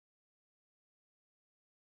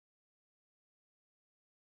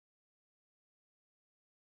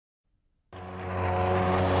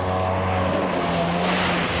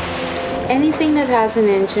Anything that has an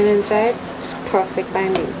engine inside is perfect by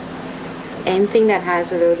me. Anything that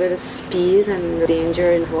has a little bit of speed and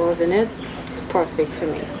danger involved in it is perfect for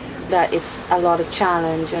me. That is a lot of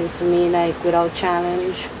challenge, and for me, like, without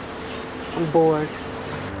challenge, I'm bored.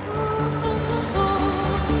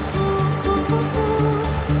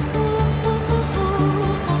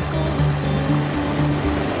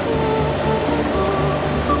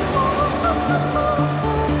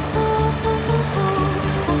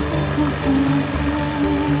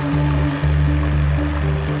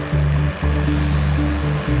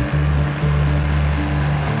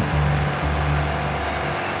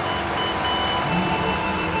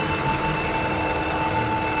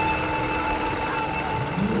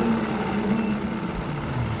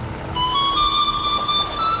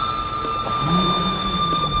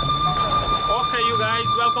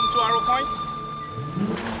 Welcome to Arrow Point.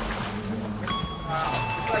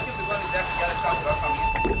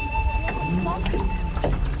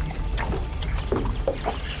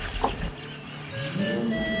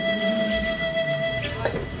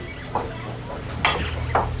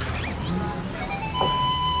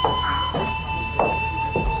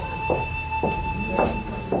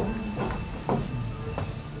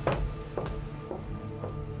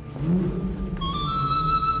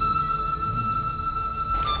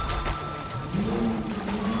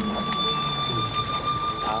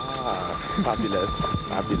 Fabulous,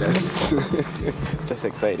 fabulous. Just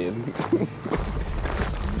excited.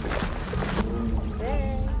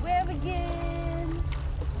 Where begin?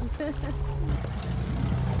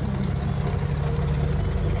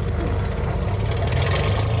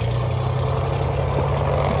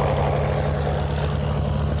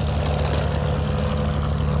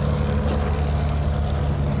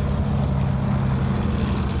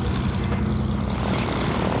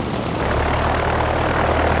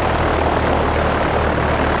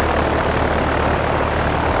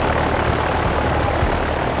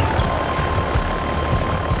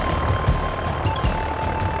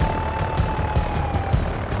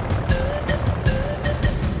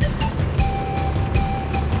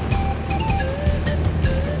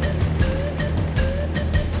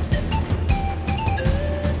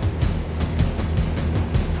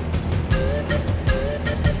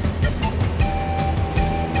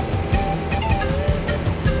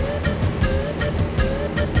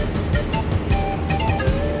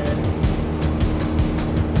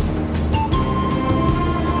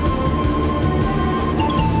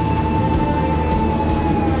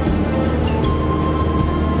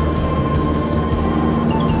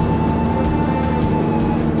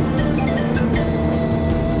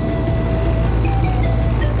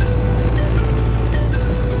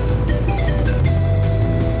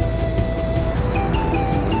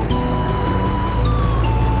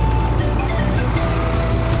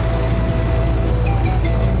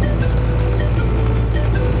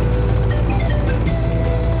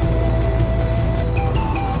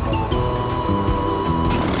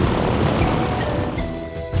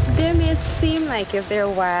 Like if they're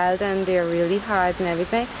wild and they're really hard and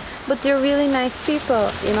everything, but they're really nice people,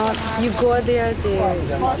 you know. You go there,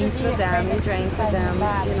 you eat with them, you drink with them,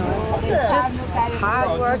 you know. It's just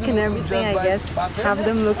hard work and everything, I guess, have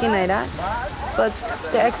them looking like that, but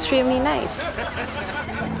they're extremely nice.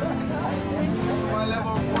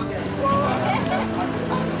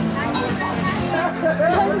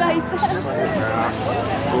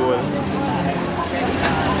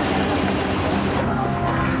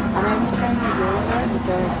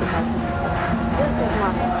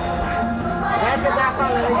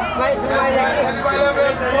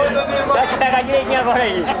 Deixa eu pegar direitinho agora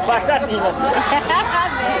aí, basta pra cima.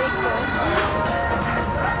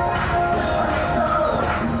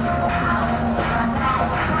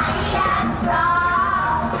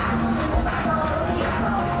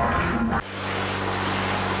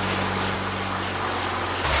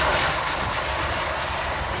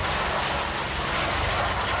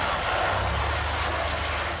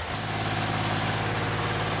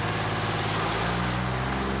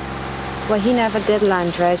 Well, he never did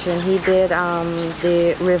land dredging. He did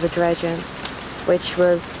the river dredging, which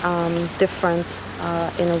was different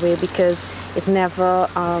in a way because it never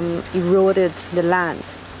eroded the land.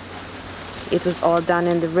 It was all done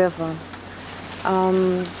in the river.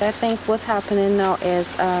 I think what's happening now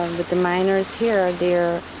is with the miners here,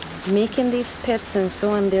 they're making these pits and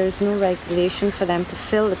so on. There's no regulation for them to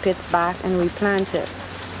fill the pits back and replant it.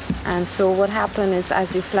 And so what happened is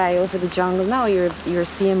as you fly over the jungle now, you're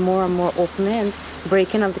seeing more and more open land,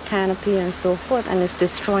 breaking up the canopy and so forth, and it's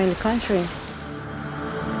destroying the country.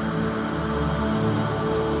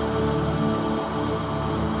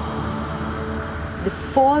 The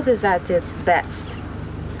falls is at its best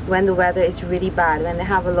when the weather is really bad, when they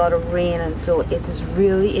have a lot of rain, and so it is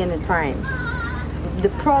really in a prime. The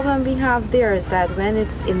problem we have there is that when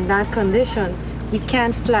it's in that condition, we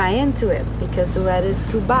can't fly into it because the weather is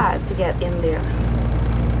too bad to get in there.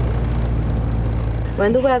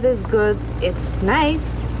 When the weather is good, it's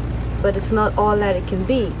nice, but it's not all that it can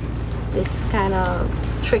be. It's kind of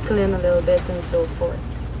trickling a little bit and so forth.